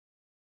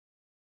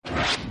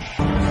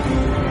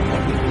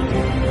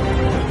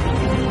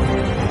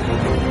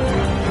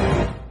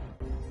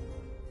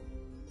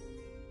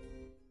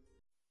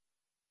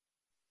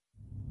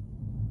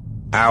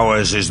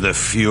Ours is the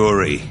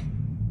fury.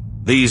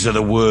 These are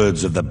the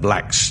words of the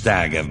Black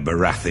Stag of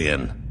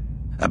Baratheon.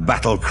 A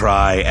battle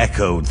cry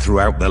echoed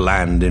throughout the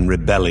land in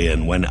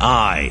rebellion when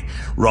I,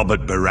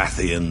 Robert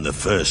Baratheon, the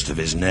first of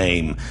his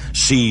name,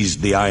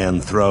 seized the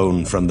Iron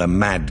Throne from the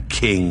Mad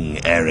King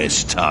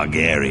Aerys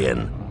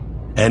Targaryen,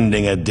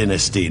 ending a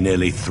dynasty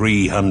nearly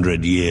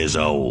 300 years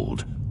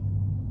old.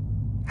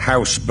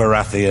 House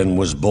Baratheon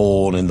was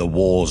born in the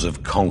Wars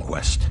of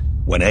Conquest,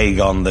 when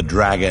Aegon the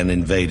Dragon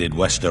invaded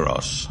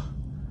Westeros.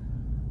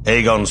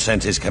 Aegon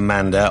sent his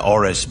commander,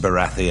 Orys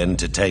Baratheon,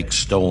 to take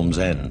Storm's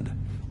End.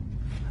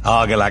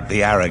 Argilac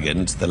the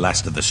Arrogant, the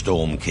last of the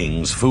Storm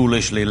Kings,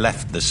 foolishly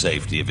left the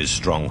safety of his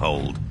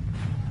stronghold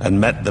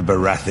and met the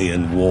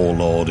Baratheon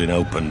warlord in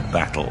open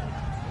battle.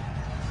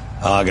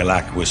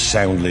 Argilac was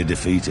soundly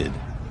defeated,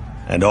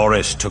 and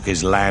Orys took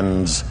his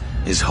lands,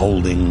 his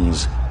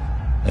holdings,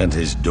 and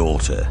his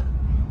daughter.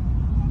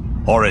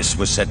 Orys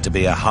was said to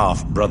be a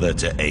half-brother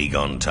to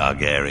Aegon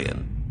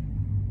Targaryen.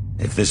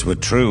 If this were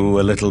true,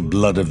 a little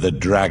blood of the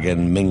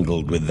dragon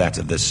mingled with that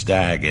of the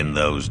stag in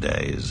those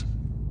days.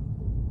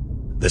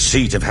 The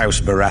seat of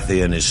House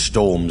Baratheon is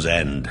Storm's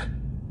End,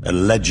 a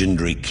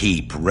legendary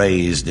keep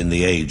raised in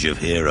the Age of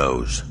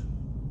Heroes.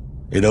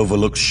 It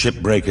overlooks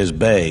Shipbreaker's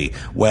Bay,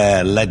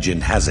 where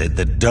legend has it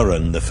that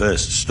Durin, the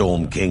first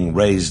Storm King,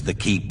 raised the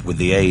keep with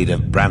the aid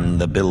of Bran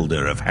the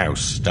Builder of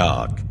House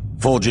Stark,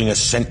 forging a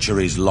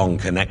centuries-long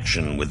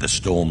connection with the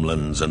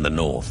Stormlands and the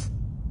North.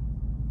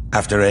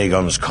 After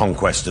Aegon's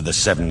conquest of the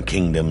Seven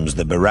Kingdoms,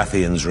 the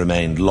Baratheons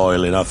remained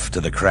loyal enough to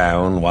the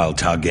crown while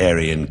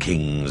Targaryen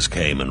kings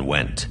came and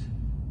went.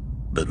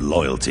 But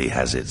loyalty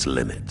has its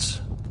limits.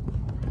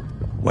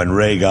 When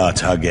Rhaegar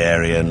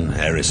Targaryen,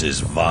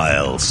 Aerys'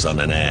 vile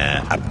son and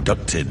heir,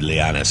 abducted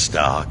Lyanna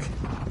Stark,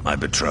 my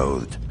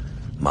betrothed,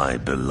 my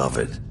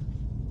beloved,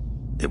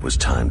 it was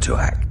time to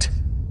act.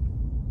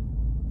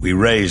 We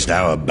raised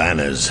our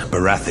banners,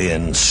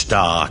 Baratheon,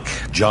 Stark,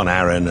 Jon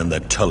Arryn and the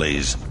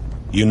Tullys,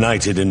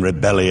 united in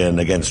rebellion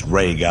against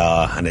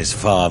Rhaegar and his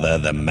father,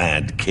 the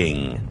Mad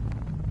King.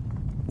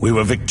 We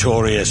were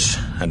victorious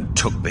and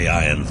took the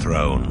Iron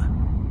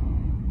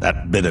Throne.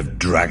 That bit of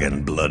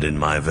dragon blood in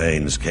my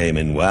veins came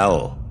in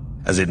well,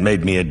 as it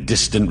made me a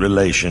distant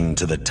relation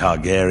to the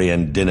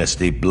Targaryen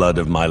dynasty blood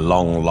of my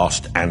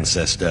long-lost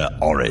ancestor,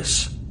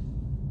 Orys.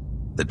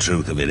 The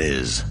truth of it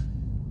is,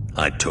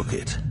 I took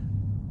it.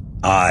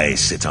 I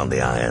sit on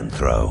the Iron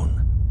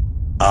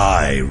Throne.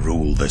 I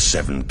rule the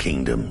Seven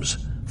Kingdoms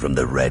from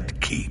the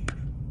Red Keep.